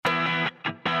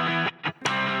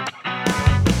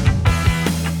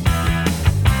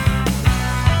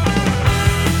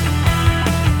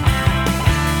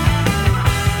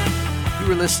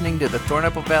listening to the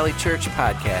Thornapple Valley Church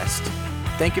podcast.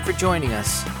 Thank you for joining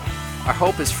us. Our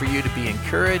hope is for you to be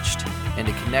encouraged and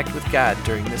to connect with God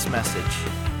during this message.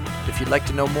 If you'd like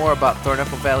to know more about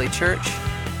Thornapple Valley Church,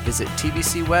 visit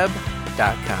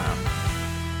tvcweb.com.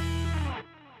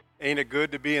 Ain't it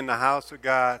good to be in the house of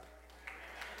God?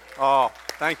 Oh,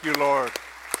 thank you, Lord.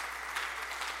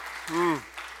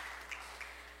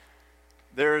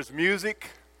 There is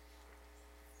music,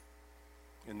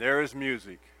 and there is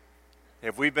music.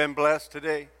 Have we been blessed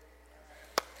today?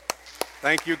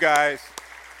 Thank you, guys.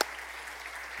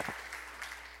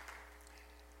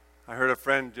 I heard a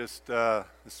friend just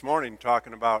this morning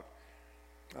talking about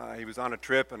he was on a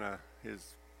trip, and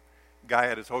his guy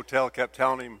at his hotel kept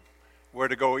telling him where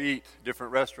to go eat,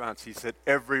 different restaurants. He said,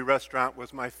 every restaurant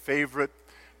was my favorite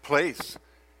place,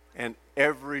 and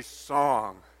every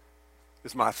song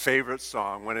is my favorite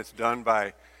song when it's done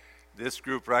by this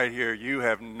group right here. You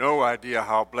have no idea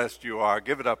how blessed you are.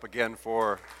 Give it up again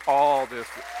for all this.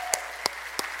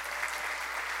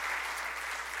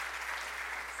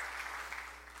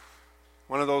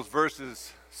 One of those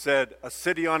verses said, a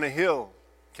city on a hill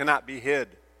cannot be hid.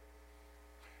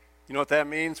 You know what that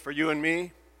means for you and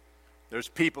me? There's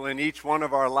people in each one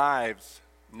of our lives,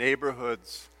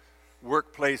 neighborhoods,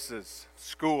 workplaces,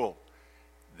 school.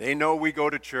 They know we go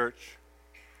to church.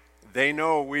 They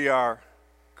know we are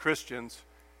Christians,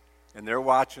 and they're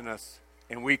watching us,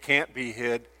 and we can't be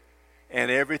hid.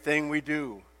 And everything we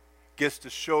do gets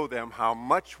to show them how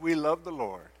much we love the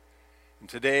Lord. And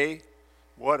today,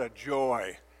 what a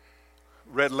joy.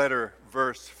 Red letter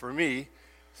verse for me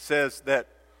says that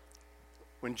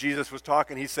when Jesus was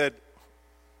talking, he said,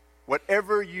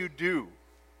 whatever you do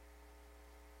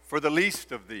for the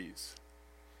least of these,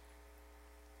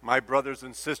 my brothers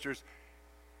and sisters,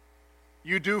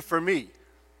 you do for me.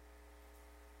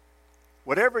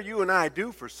 Whatever you and I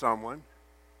do for someone,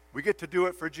 we get to do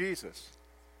it for Jesus.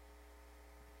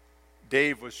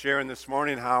 Dave was sharing this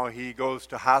morning how he goes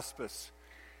to hospice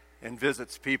and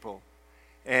visits people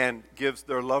and gives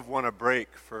their loved one a break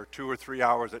for 2 or 3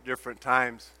 hours at different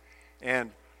times. And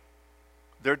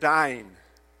they're dying.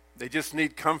 They just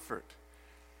need comfort.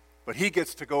 But he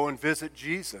gets to go and visit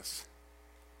Jesus.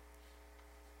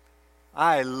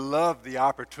 I love the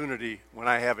opportunity when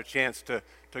I have a chance to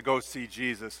go see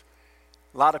Jesus.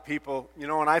 A lot of people,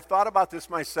 and I've thought about this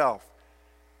myself.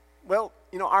 Well,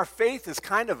 our faith is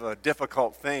kind of a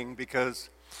difficult thing because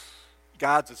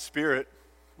God's a spirit.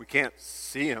 We can't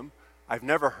see him. I've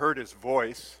never heard his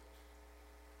voice.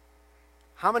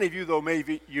 How many of you, though,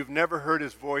 maybe you've never heard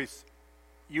his voice?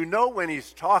 You know when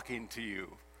he's talking to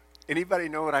you. Anybody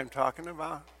know what I'm talking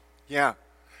about? Yeah.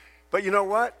 But you know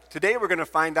what? Today we're going to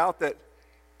find out that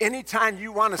anytime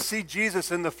you want to see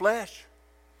Jesus in the flesh,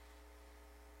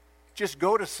 just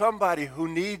go to somebody who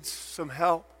needs some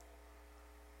help.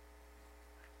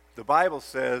 The Bible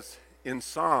says in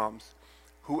Psalms,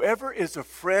 whoever is a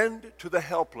friend to the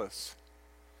helpless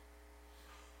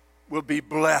will be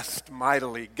blessed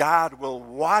mightily. God will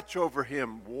watch over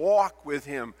him, walk with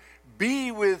him, be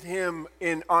with him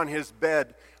on his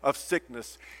bed of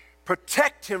sickness,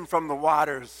 protect him from the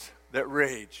waters that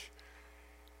rage.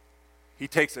 He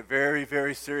takes it very,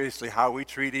 very seriously how we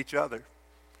treat each other.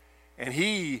 And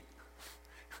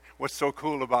what's so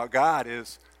cool about God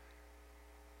is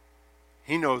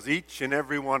he knows each and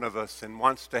every one of us and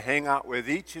wants to hang out with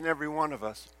each and every one of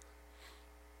us.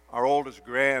 Our oldest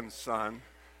grandson,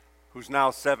 who's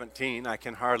now 17, I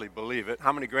can hardly believe it.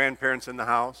 How many grandparents in the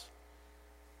house?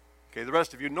 Okay, the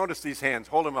rest of you, notice these hands.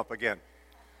 Hold them up again.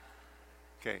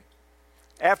 Okay.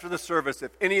 After the service,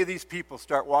 if any of these people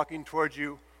start walking towards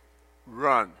you,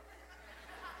 run.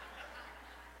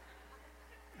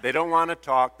 They don't want to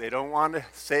talk. They don't want to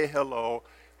say hello.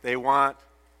 They want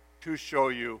to show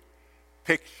you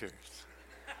pictures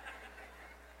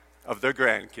of their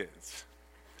grandkids.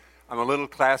 I'm a little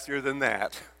classier than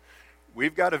that.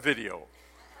 We've got a video.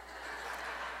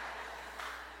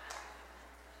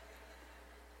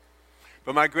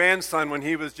 But my grandson, when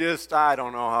he was just, I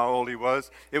don't know how old he was,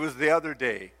 it was the other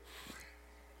day.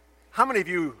 How many of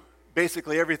you,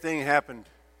 basically everything happened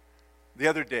the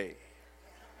other day?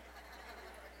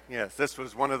 Yes, this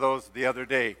was one of those the other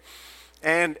day.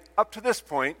 And up to this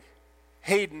point,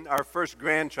 Hayden, our first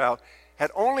grandchild, had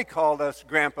only called us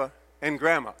Grandpa and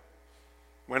Grandma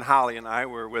when Holly and I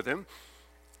were with him.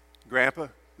 Grandpa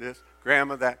this,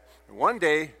 Grandma that. And one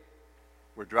day,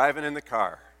 we're driving in the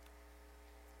car.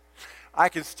 I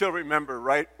can still remember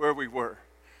right where we were.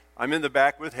 I'm in the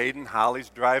back with Hayden. Holly's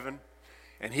driving.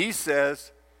 And he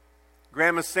says,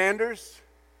 Grandma Sanders?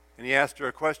 And he asked her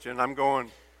a question. I'm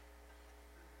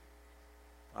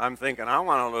thinking, I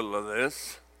want a little of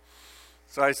this.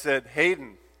 So I said,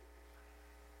 Hayden,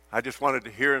 I just wanted to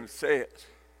hear him say it.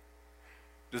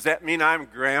 Does that mean I'm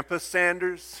Grandpa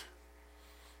Sanders?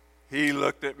 He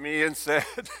looked at me and said,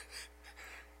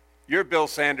 you're Bill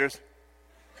Sanders.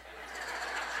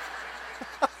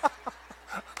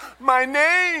 My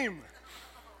name.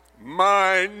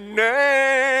 My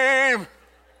name.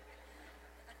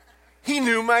 He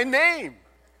knew my name.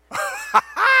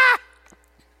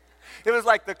 It was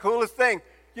like the coolest thing.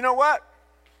 You know what?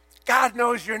 God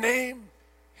knows your name.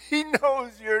 He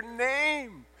knows your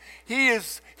name. He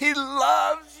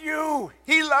loves you.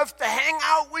 He loves to hang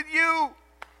out with you.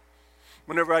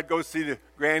 Whenever I'd go see the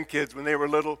grandkids when they were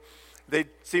little, they'd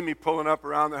see me pulling up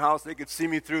around the house. They could see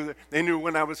me through. They knew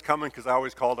when I was coming because I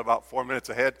always called about 4 minutes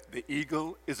ahead. The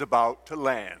eagle is about to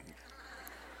land.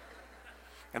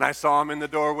 And I saw him in the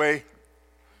doorway.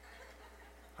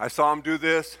 I saw him do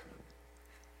this.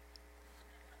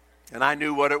 And I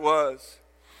knew what it was.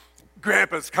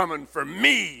 Grandpa's coming for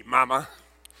me, Mama.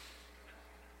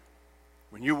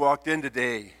 When you walked in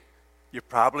today, you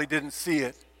probably didn't see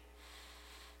it,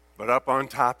 but up on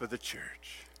top of the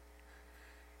church,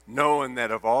 knowing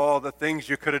that of all the things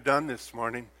you could have done this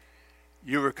morning,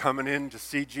 you were coming in to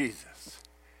see Jesus.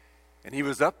 And he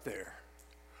was up there.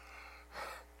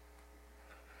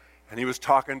 And he was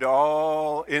talking to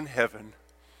all in heaven.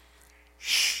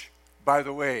 Shh, by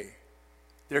the way,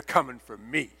 they're coming for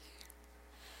me.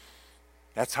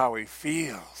 That's how he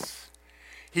feels.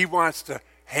 He wants to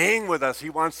hang with us. He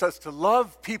wants us to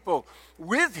love people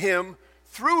with him,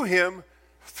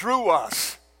 through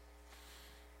us.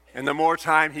 And the more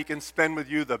time he can spend with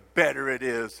you, the better it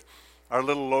is. Our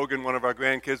little Logan, one of our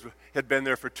grandkids, had been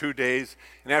there for 2 days.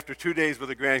 And after 2 days with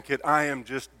a grandkid, I am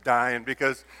just dying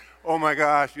because, oh my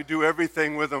gosh, you do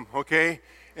everything with them, okay?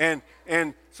 And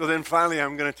so then finally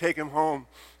I'm going to take him home.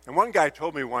 And one guy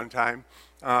told me one time,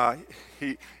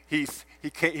 you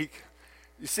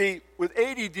see, with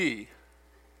ADD,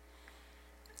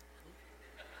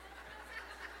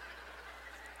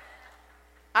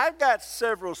 I've got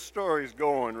several stories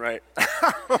going right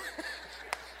now.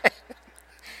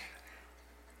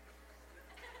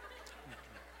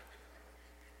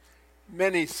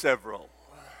 Several.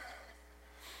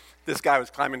 This guy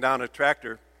was climbing down a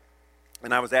tractor,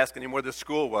 and I was asking him where the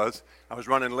school was. I was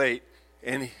running late,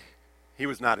 and he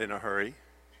was not in a hurry.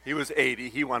 He was 80.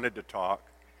 He wanted to talk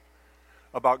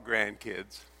about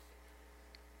grandkids.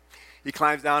 He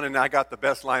climbs down, and I got the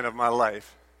best line of my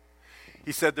life.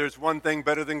 He said, there's one thing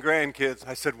better than grandkids.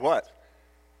 I said, what?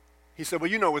 He said,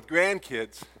 well, you know, with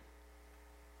grandkids,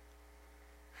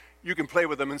 you can play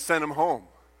with them and send them home.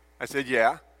 I said,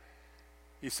 yeah.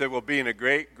 He said, well, being a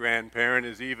great-grandparent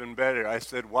is even better. I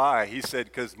said, why? He said,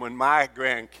 because when my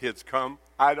grandkids come,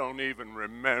 I don't even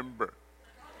remember.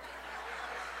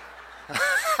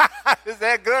 Is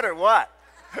that good or what?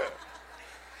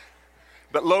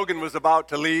 But Logan was about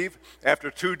to leave after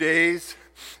 2 days.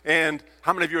 And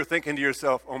how many of you are thinking to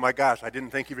yourself, oh my gosh, I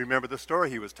didn't think he'd remember the story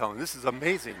he was telling. This is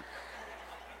amazing.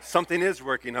 Something is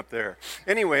working up there.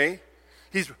 Anyway,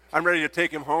 I'm ready to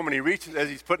take him home, and he reaches, as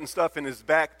he's putting stuff in his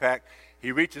backpack,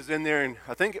 he reaches in there, and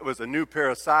I think it was a new pair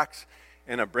of socks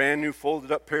and a brand new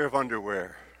folded up pair of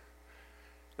underwear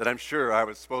that I'm sure I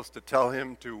was supposed to tell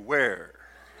him to wear.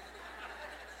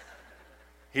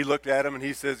 He looked at him and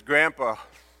he says, Grandpa,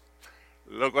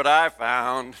 look what I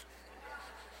found.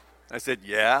 I said,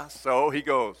 yeah, so? He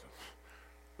goes,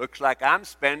 looks like I'm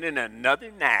spending another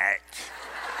night.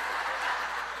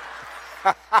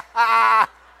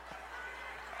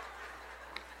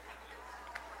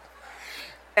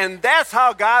 And that's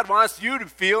how God wants you to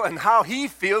feel and how he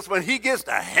feels when he gets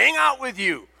to hang out with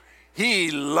you.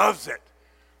 He loves it.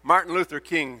 Martin Luther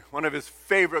King, one of his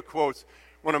favorite quotes,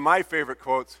 one of my favorite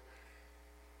quotes,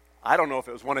 I don't know if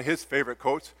it was one of his favorite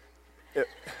quotes.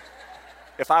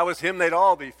 If I was him, they'd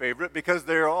all be favorite because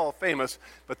they're all famous.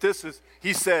 But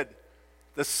he said,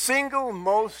 the single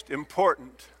most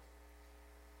important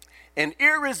and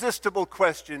irresistible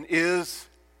question is,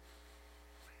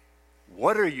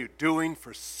 what are you doing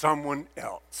for someone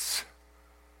else?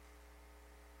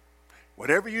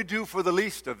 Whatever you do for the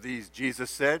least of these,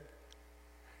 Jesus said,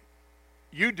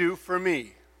 you do for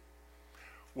me.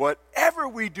 Whatever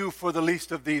we do for the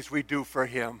least of these, we do for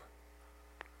him.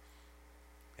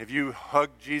 Have you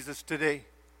hugged Jesus today?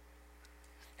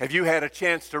 Have you had a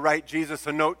chance to write Jesus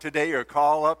a note today or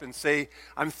call up and say,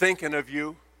 I'm thinking of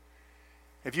you?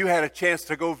 Have you had a chance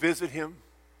to go visit him?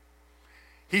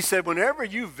 He said, whenever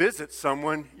you visit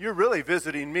someone, you're really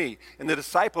visiting me. And the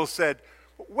disciples said,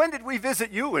 when did we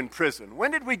visit you in prison?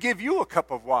 When did we give you a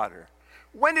cup of water?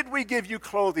 When did we give you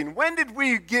clothing? When did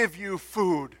we give you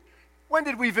food? When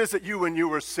did we visit you when you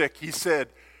were sick? He said,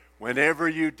 Whenever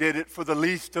you did it for the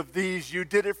least of these, you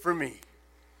did it for me.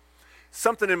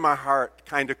 Something in my heart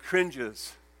kind of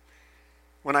cringes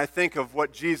when I think of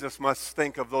what Jesus must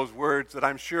think of those words that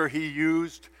I'm sure he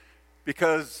used,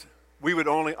 because we would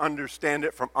only understand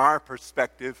it from our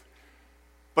perspective.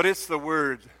 But it's the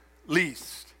word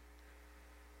least.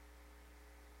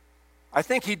 I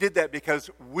think he did that because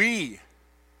we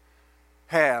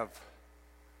have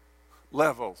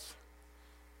levels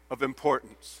of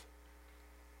importance.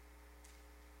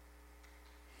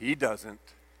 He doesn't.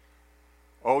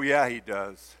 Oh, yeah, he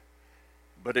does.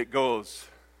 But it goes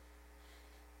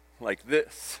like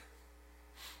this.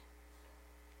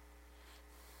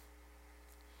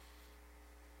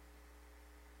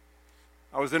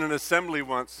 I was in an assembly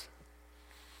once,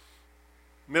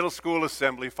 middle school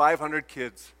assembly, 500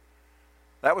 kids.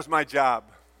 That was my job.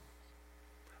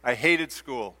 I hated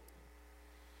school.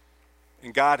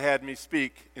 And God had me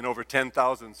speak in over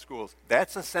 10,000 schools.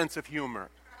 That's a sense of humor.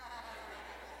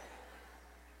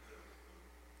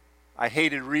 I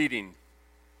hated reading.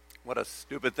 What a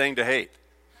stupid thing to hate.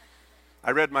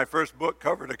 I read my first book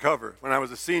cover to cover when I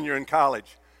was a senior in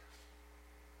college.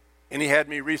 And he had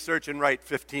me research and write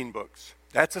 15 books.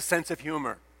 That's a sense of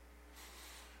humor.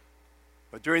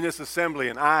 But during this assembly,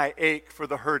 and I ache for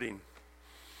the hurting.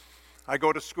 I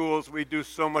go to schools, we do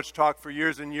so much talk for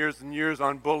years and years and years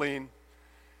on bullying.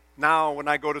 Now, when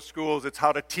I go to schools, it's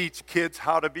how to teach kids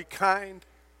how to be kind.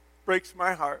 Breaks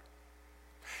my heart.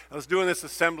 I was doing this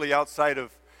assembly outside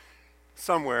of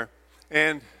somewhere,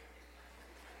 and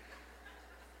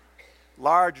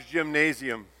large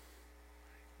gymnasium,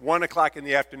 1 o'clock in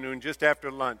the afternoon, just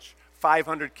after lunch,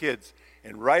 500 kids.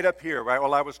 And right up here, right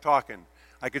while I was talking,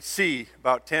 I could see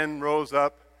about 10 rows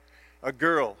up, a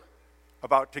girl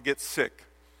about to get sick.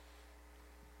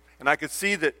 And I could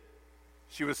see that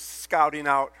she was scouting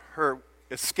out her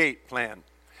escape plan.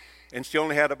 And she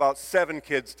only had about 7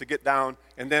 kids to get down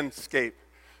and then escape.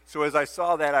 So as I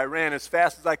saw that, I ran as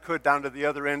fast as I could down to the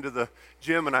other end of the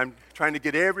gym, and I'm trying to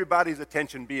get everybody's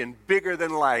attention, being bigger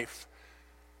than life.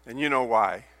 And you know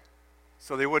why.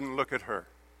 So they wouldn't look at her.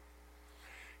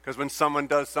 Because when someone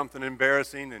does something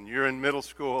embarrassing and you're in middle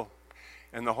school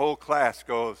and the whole class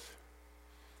goes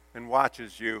and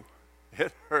watches you,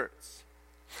 it hurts.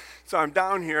 So I'm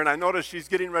down here and I notice she's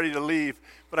getting ready to leave,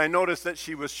 but I noticed that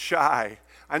she was shy.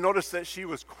 I noticed that she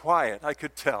was quiet. I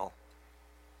could tell.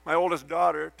 My oldest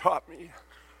daughter taught me.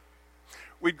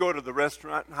 We'd go to the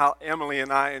restaurant, Emily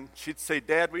and I, and she'd say,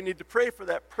 "Dad, we need to pray for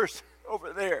that person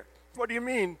over there." "What do you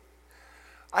mean?"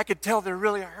 "I could tell they're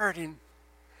really hurting."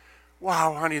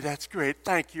 "Wow, honey, that's great.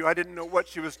 Thank you." I didn't know what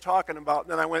she was talking about.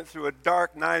 Then I went through a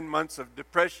dark 9 months of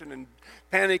depression and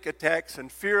panic attacks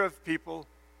and fear of people.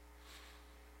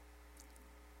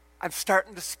 I'm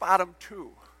starting to spot them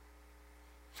too.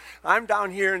 I'm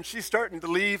down here and she's starting to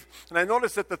leave, and I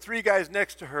notice that the 3 guys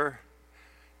next to her,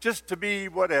 just to be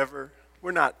whatever,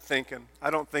 we're not thinking.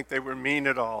 I don't think they were mean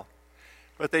at all.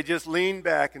 But they just leaned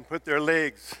back and put their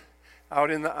legs out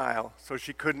in the aisle so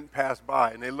she couldn't pass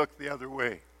by, and they looked the other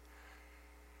way.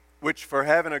 Which, for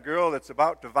having a girl that's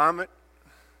about to vomit,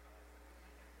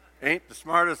 ain't the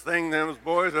smartest thing those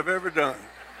boys have ever done.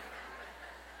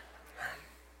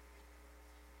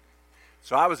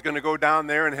 So I was going to go down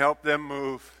there and help them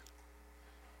move.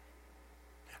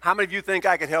 How many of you think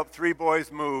I could help 3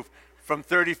 boys move from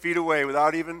 30 feet away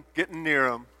without even getting near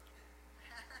them?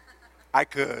 I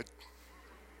could.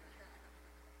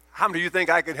 How many of you think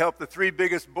I could help the 3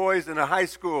 biggest boys in a high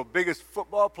school, biggest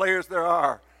football players there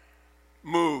are,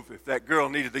 move if that girl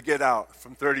needed to get out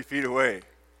from 30 feet away?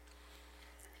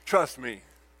 Trust me,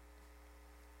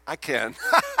 I can.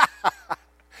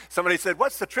 Somebody said,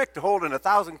 "What's the trick to holding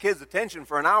 1,000 kids' attention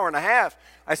for an hour and a half?"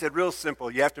 I said, "Real simple.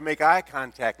 You have to make eye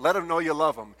contact. Let them know you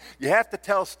love them. You have to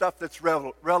tell stuff that's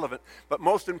relevant. But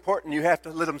most important, you have to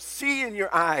let them see in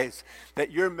your eyes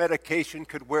that your medication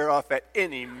could wear off at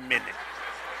any minute."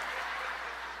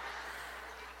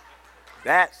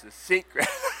 That's the secret.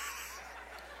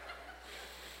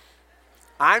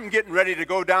 I'm getting ready to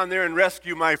go down there and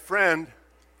rescue my friend,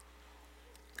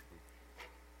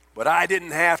 but I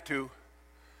didn't have to.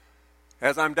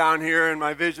 As I'm down here in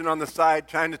my vision on the side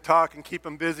trying to talk and keep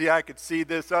them busy, I could see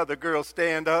this other girl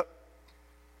stand up,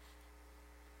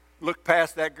 look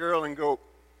past that girl and go,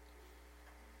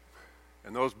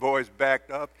 and those boys backed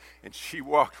up, and she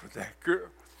walked with that girl.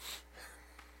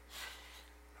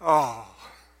 Oh,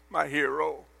 my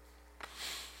hero.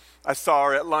 I saw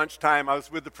her at lunchtime. I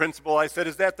was with the principal. I said,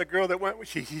 "Is that the girl that went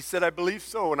with you?" He said, "I believe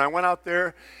so." And I went out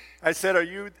there. I said, "Are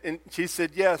you?" And she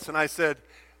said, "Yes." And I said,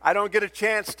 "I don't get a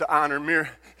chance to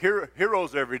honor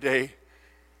heroes every day.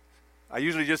 I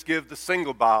usually just give the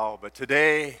single bow, but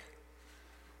today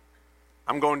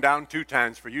I'm going down 2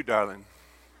 times for you, darling.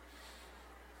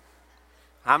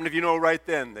 How many of you know right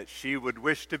then that she would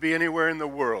wish to be anywhere in the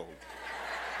world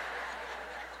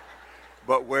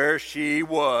but where she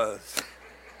was?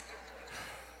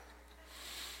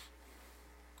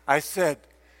 I said,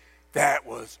 that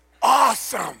was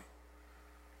awesome.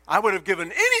 I would have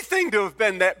given anything to have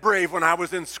been that brave when I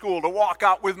was in school, to walk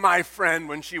out with my friend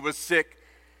when she was sick.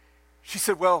 She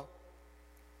said, well,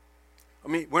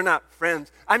 we're not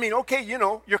friends. Okay,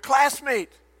 your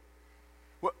classmate.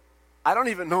 Well, I don't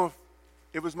even know if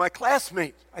it was my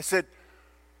classmate. I said,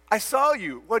 I saw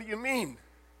you. What do you mean?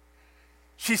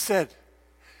 She said,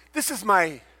 this is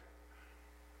my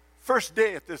first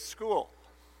day at this school.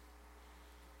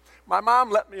 My mom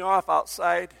let me off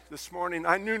outside this morning.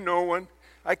 I knew no one.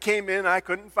 I came in, I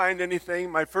couldn't find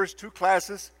anything. My first 2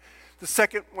 classes, the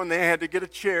second one they had to get a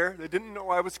chair. They didn't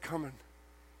know I was coming.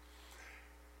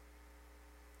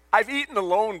 I've eaten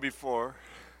alone before,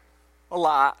 a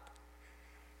lot.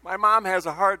 My mom has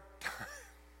a hard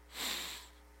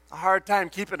time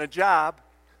keeping a job.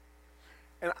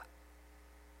 And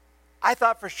I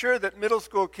thought for sure that middle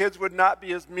school kids would not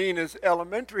be as mean as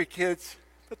elementary kids,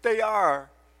 but they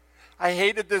are. I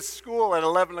hated this school at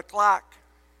 11 o'clock.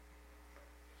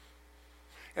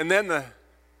 And then the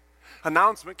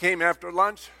announcement came after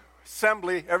lunch,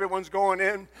 assembly, everyone's going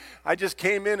in. I just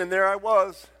came in and there I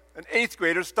was, an 8th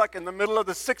grader stuck in the middle of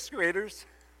the 6th graders.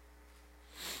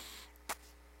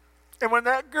 And when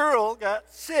that girl got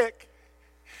sick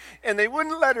and they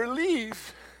wouldn't let her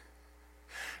leave,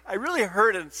 I really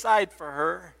hurt inside for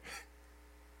her.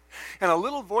 And a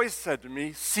little voice said to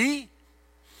me, see,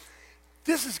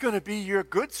 this is going to be your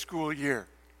good school year.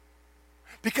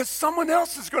 Because someone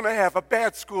else is going to have a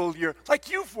bad school year like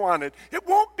you've wanted. It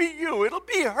won't be you, it'll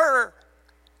be her.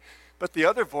 But the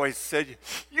other voice said,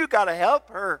 you got to help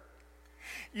her.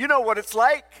 You know what it's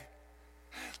like.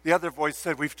 The other voice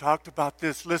said, we've talked about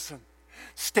this. Listen,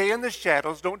 stay in the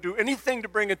shadows. Don't do anything to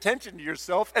bring attention to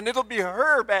yourself. And it'll be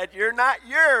her bad year, not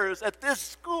yours at this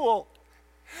school.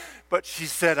 But she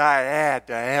said I had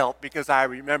to help because I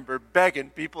remember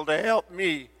begging people to help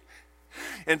me.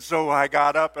 And so I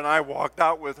got up and I walked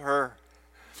out with her.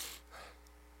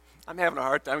 I'm having a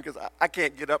hard time because I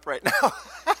can't get up right now.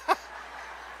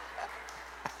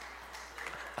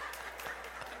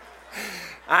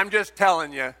 I'm just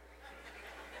telling you.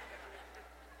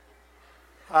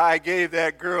 I gave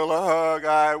that girl a hug.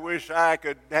 I wish I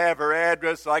could have her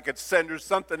address so I could send her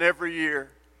something every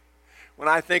year. When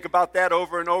I think about that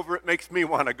over and over, it makes me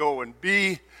want to go and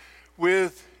be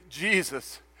with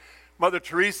Jesus. Mother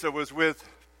Teresa was with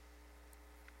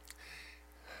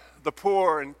the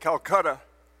poor in Calcutta.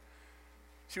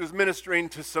 She was ministering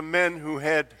to some men who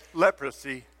had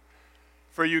leprosy.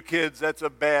 For you kids, that's a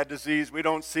bad disease. We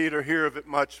don't see it or hear of it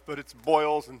much, but it's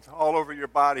boils and all over your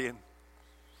body. And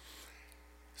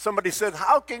somebody said,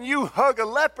 how can you hug a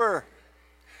leper?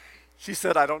 She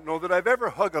said, I don't know that I've ever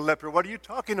hugged a leper. What are you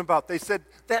talking about? They said,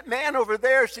 that man over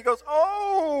there. She goes,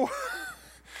 oh,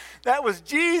 that was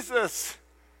Jesus.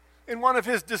 In one of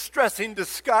his distressing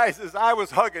disguises, I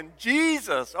was hugging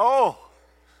Jesus. Oh.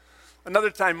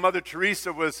 Another time, Mother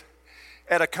Teresa was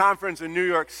at a conference in New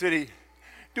York City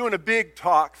doing a big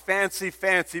talk, fancy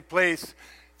place,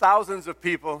 thousands of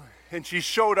people, and she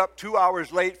showed up 2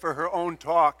 hours late for her own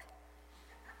talk.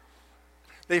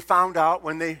 They found out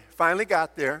when they finally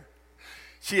got there.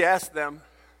 She asked them,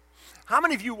 how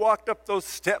many of you walked up those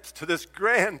steps to this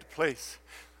grand place?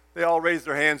 They all raised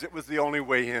their hands. It was the only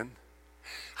way in.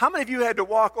 How many of you had to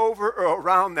walk over or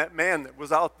around that man that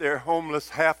was out there homeless,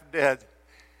 half dead?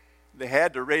 They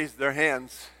had to raise their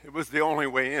hands. It was the only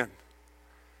way in.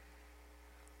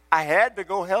 I had to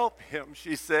go help him,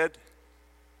 she said.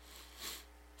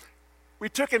 We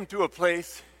took him to a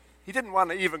place. He didn't want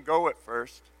to even go at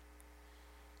first.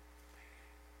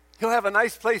 He'll have a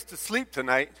nice place to sleep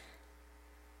tonight.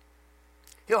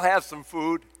 He'll have some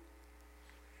food.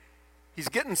 He's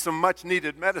getting some much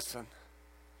needed medicine.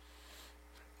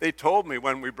 They told me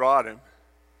when we brought him,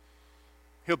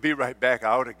 he'll be right back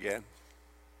out again.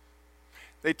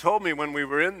 They told me when we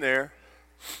were in there,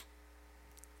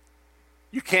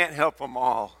 you can't help them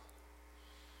all.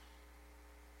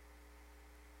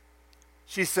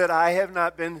 She said, I have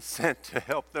not been sent to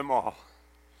help them all,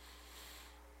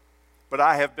 but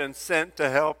I have been sent to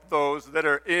help those that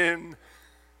are in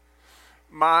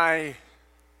my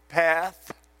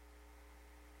path.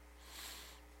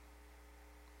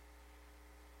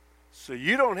 So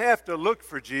you don't have to look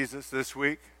for Jesus this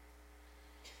week.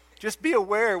 Just be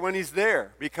aware when he's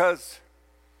there, because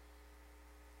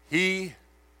he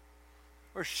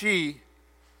or she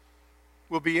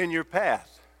will be in your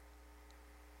path.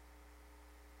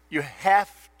 You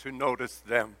have to notice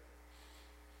them.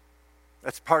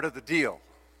 That's part of the deal.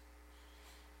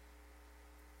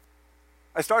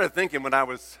 I started thinking when I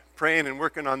was praying and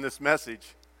working on this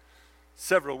message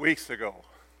several weeks ago.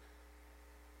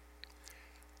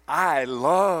 I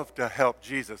love to help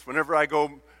Jesus. Whenever I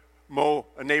go mow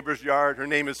a neighbor's yard, her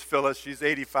name is Phyllis, she's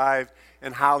 85,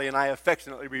 and Holly and I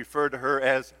affectionately refer to her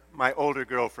as my older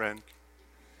girlfriend.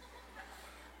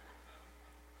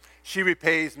 She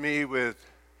repays me with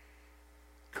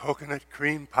coconut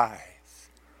cream pies.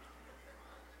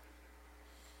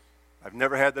 I've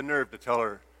never had the nerve to tell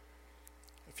her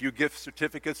a few gift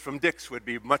certificates from Dick's would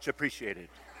be much appreciated.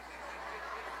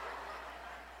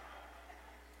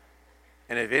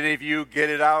 And if any of you get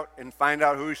it out and find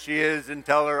out who she is and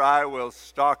tell her, I will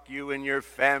stalk you and your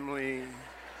family.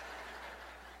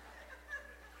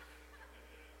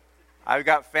 I've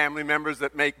got family members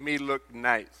that make me look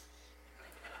nice.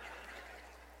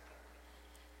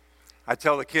 I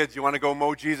tell the kids, you want to go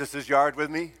mow Jesus' yard with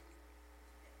me?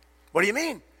 What do you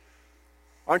mean?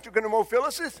 Aren't you going to mow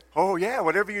Phyllis's? Oh, yeah,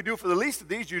 whatever you do for the least of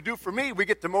these, you do for me. We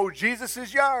get to mow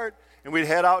Jesus' yard, and we'd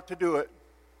head out to do it.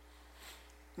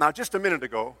 Now, just a minute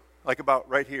ago, like about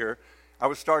right here, I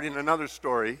was starting another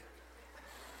story.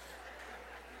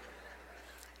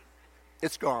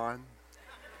 It's gone.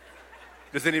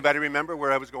 Does anybody remember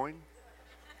where I was going?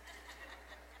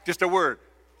 Just a word.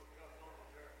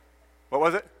 What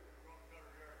was it?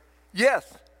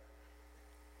 Yes.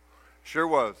 Sure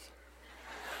was.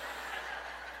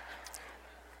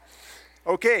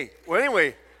 Okay, well,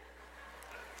 anyway,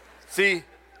 see,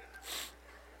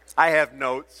 I have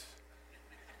notes.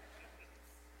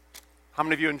 How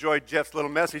many of you enjoyed Jeff's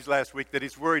little message last week that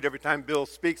he's worried every time Bill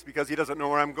speaks because he doesn't know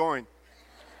where I'm going?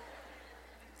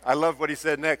 I love what he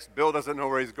said next. Bill doesn't know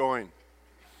where he's going.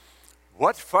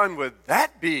 What fun would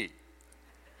that be?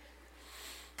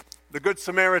 The Good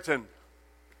Samaritan.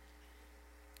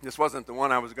 This wasn't the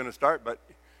one I was going to start, but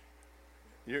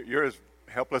you're as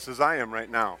helpless as I am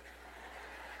right now.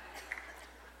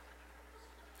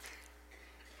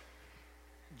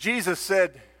 Jesus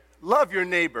said, love your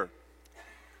neighbor.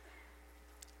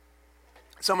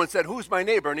 Someone said, who's my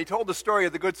neighbor? And he told the story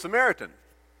of the Good Samaritan.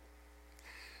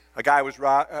 A guy was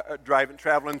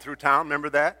traveling through town, remember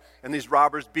that? And these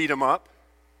robbers beat him up.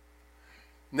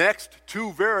 Next,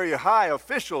 two very high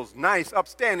officials, nice,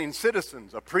 upstanding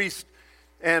citizens, a priest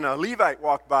and a Levite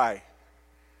walked by.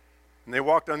 And they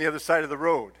walked on the other side of the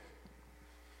road.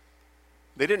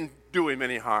 They didn't do him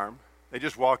any harm. They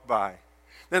just walked by.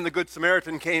 Then the Good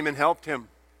Samaritan came and helped him.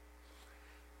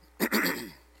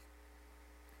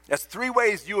 That's three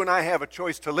ways you and I have a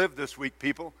choice to live this week,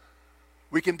 people.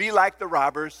 We can be like the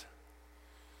robbers.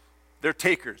 They're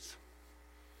takers.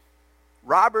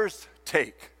 Robbers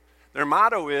take. Their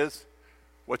motto is,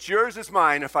 what's yours is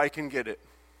mine if I can get it.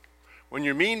 When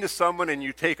you're mean to someone and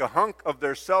you take a hunk of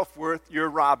their self-worth, you're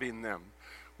robbing them.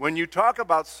 When you talk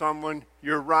about someone,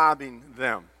 you're robbing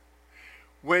them.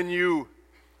 When you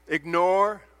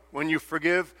ignore, when you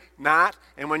forgive not,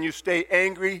 and when you stay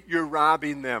angry, you're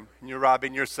robbing them. And you're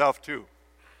robbing yourself too.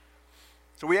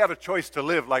 So we have a choice to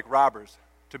live like robbers,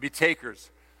 to be takers.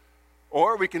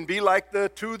 Or we can be like the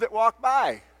two that walked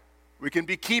by. We can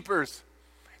be keepers.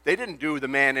 They didn't do the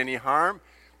man any harm,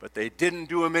 but they didn't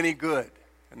do him any good.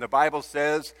 And the Bible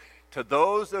says, to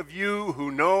those of you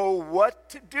who know what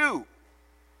to do,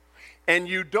 and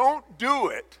you don't do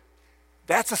it,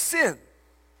 that's a sin.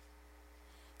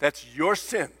 That's your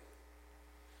sin.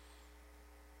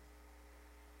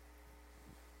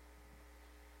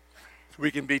 So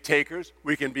we can be takers,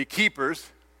 we can be keepers.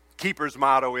 Keeper's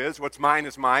motto is, what's mine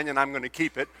is mine, and I'm going to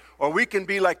keep it. Or we can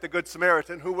be like the Good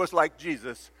Samaritan, who was like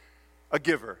Jesus, a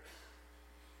giver.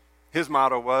 His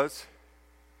motto was,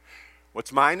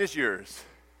 what's mine is yours.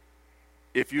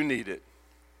 If you need it,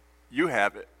 you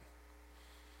have it.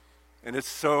 And it's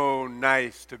so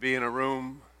nice to be in a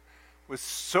room with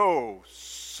so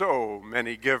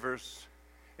many givers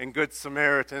and Good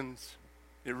Samaritans.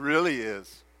 It really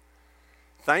is.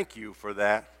 Thank you for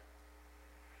that.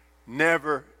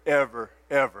 Never, ever,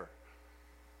 ever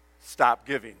stop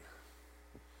giving.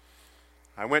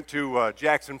 I went to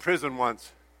Jackson Prison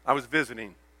once. I was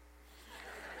visiting.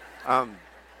 I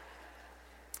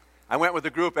went with a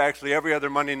group actually every other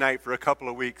Monday night for a couple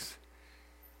of weeks.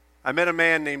 I met a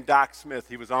man named Doc Smith.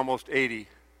 He was almost 80.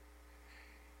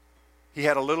 He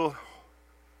had a little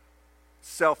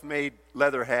self-made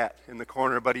leather hat in the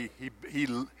corner, but he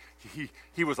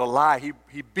was alive.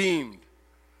 He beamed.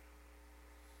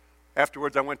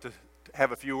 Afterwards, I went to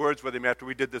have a few words with him after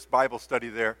we did this Bible study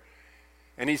there.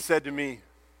 And he said to me,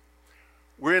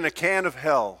 we're in a can of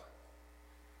hell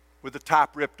with the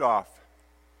top ripped off.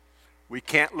 We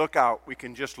can't look out, we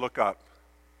can just look up.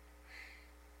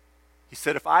 He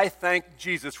said, if I thank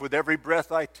Jesus with every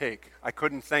breath I take, I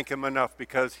couldn't thank him enough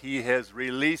because he has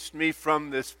released me from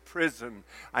this prison.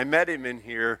 I met him in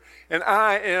here, and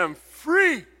I am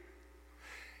free.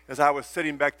 As I was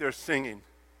sitting back there singing,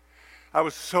 I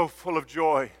was so full of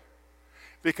joy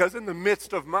because in the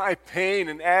midst of my pain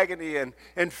and agony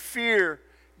and fear,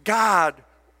 God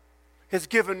has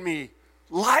given me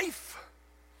life.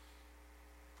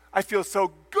 I feel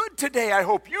so good today. I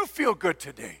hope you feel good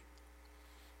today.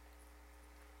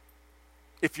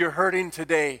 If you're hurting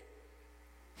today,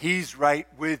 he's right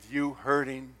with you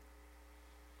hurting.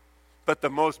 But the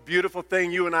most beautiful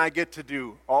thing you and I get to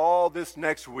do all this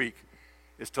next week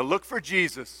is to look for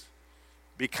Jesus,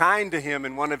 be kind to him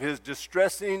in one of his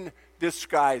distressing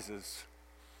disguises.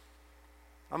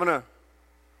 I'm going to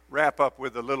wrap up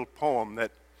with a little poem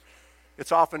that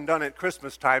it's often done at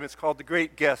Christmas time. It's called The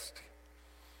Great Guest.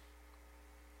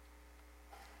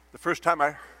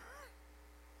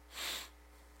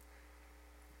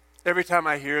 Every time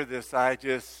I hear this, I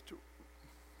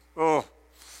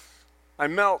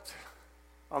melt.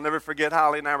 I'll never forget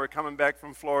Holly and I were coming back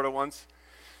from Florida once.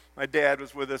 My dad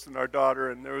was with us and our daughter,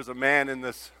 and there was a man in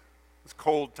this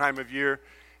cold time of year,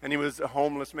 and he was a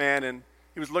homeless man, and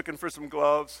he was looking for some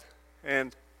gloves,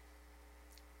 and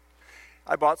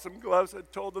I bought some gloves and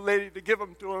told the lady to give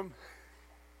them to him.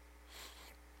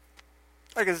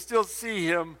 I can still see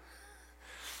him.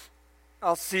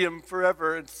 I'll see him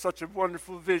forever. It's such a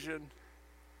wonderful vision.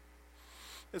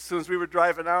 As soon as we were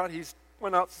driving out, he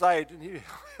went outside and he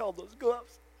held those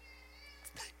gloves.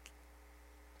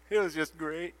 It was just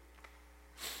great.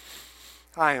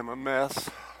 I am a mess.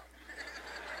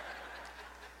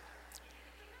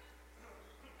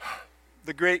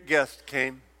 The great guest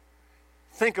came.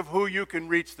 Think of who you can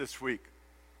reach this week.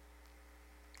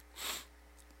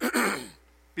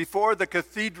 Before the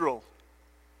cathedral,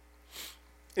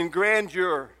 in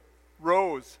grandeur,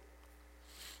 rose.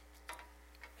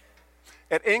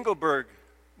 At Engelberg,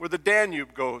 where the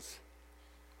Danube goes.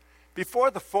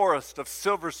 Before the forest of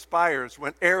silver spires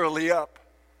went airily up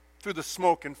through the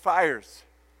smoke and fires.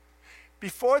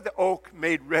 Before the oak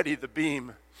made ready the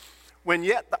beam, when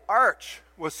yet the arch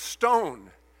was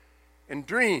stone and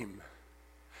dream.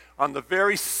 On the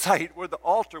very site where the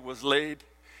altar was laid,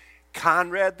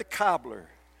 Conrad the cobbler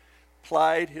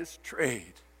plied his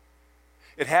trade.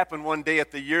 It happened one day at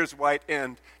the year's white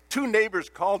end. Two neighbors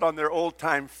called on their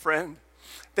old-time friend.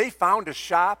 They found a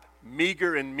shop,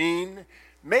 meager and mean,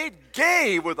 made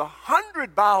gay with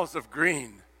 100 boughs of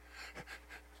green.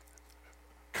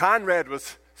 Conrad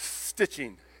was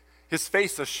stitching, his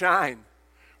face a shine,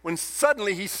 when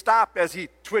suddenly he stopped as he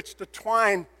twitched a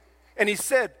twine, and he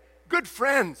said, "Good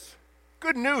friends,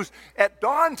 good news. At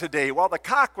dawn today, while the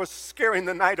cock was scaring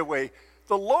the night away,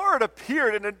 the Lord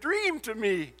appeared in a dream to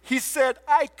me. He said,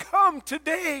 I come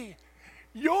today,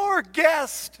 your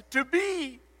guest to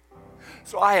be.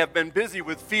 So I have been busy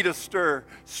with feet astir,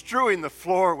 strewing the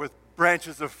floor with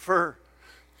branches of fir.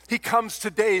 He comes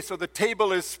today, so the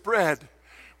table is spread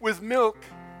with milk,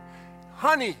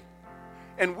 honey,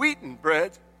 and wheaten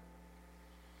bread."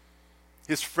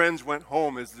 His friends went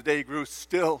home as the day grew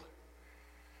still.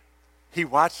 He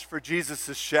watched for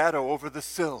Jesus' shadow over the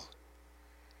sill.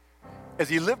 As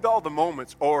he lived all the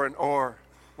moments o'er and o'er,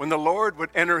 when the Lord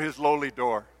would enter his lowly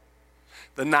door.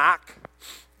 The knock,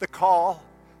 the call,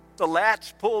 the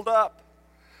latch pulled up,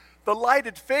 the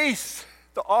lighted face,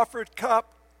 the offered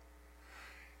cup.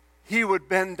 He would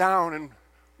bend down and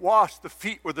wash the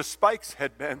feet where the spikes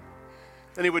had been.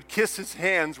 Then he would kiss his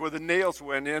hands where the nails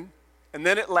went in, and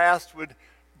then at last would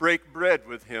break bread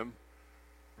with him.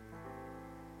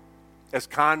 As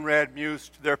Conrad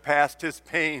mused, there passed his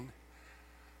pain,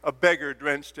 a beggar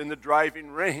drenched in the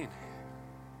driving rain.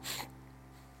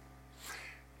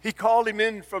 He called him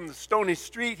in from the stony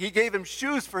street. He gave him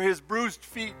shoes for his bruised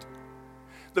feet.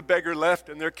 The beggar left,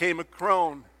 and there came a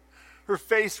crone, her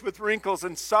face with wrinkles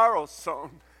and sorrow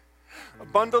sown. A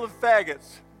bundle of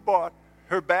faggots bought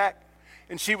her back,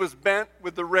 and she was bent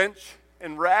with the wrench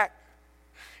and rack.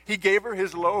 He gave her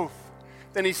his loaf,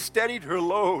 then he steadied her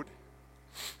load,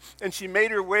 and she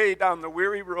made her way down the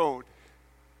weary road.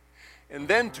 And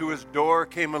then to his door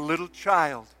came a little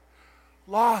child,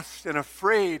 lost and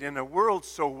afraid in a world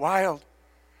so wild,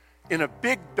 in a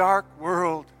big dark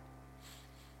world.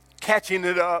 Catching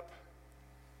it up,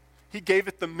 he gave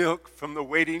it the milk from the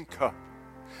waiting cup,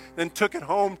 then took it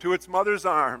home to its mother's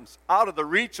arms, out of the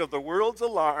reach of the world's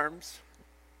alarms.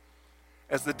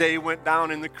 As the day went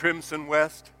down in the crimson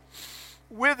west,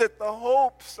 with it the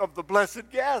hopes of the blessed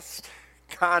guest,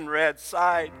 Conrad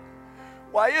sighed,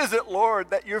 Why is it, Lord,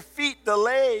 that your feet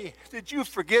delay? Did you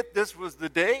forget this was the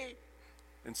day?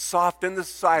 And soft in the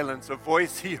silence, a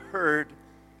voice he heard.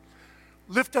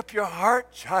 Lift up your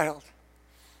heart, child.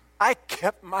 I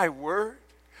kept my word.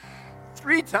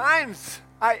 3 times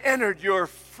I entered your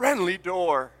friendly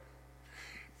door.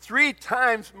 3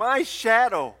 times my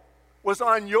shadow was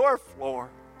on your floor.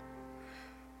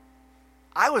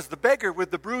 I was the beggar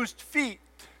with the bruised feet.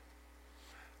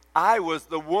 I was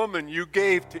the woman you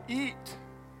gave to eat.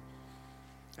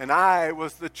 And I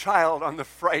was the child on the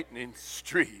frightening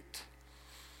street.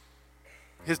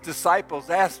 His disciples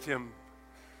asked him,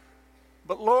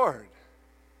 but Lord,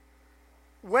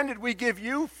 when did we give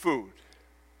you food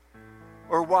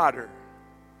or water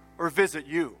or visit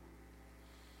you?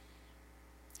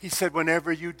 He said,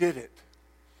 whenever you did it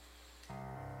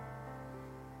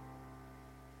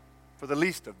for the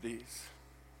least of these.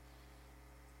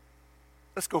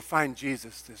 Let's go find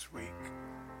Jesus this week.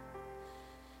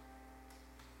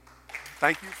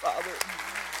 Thank you, Father.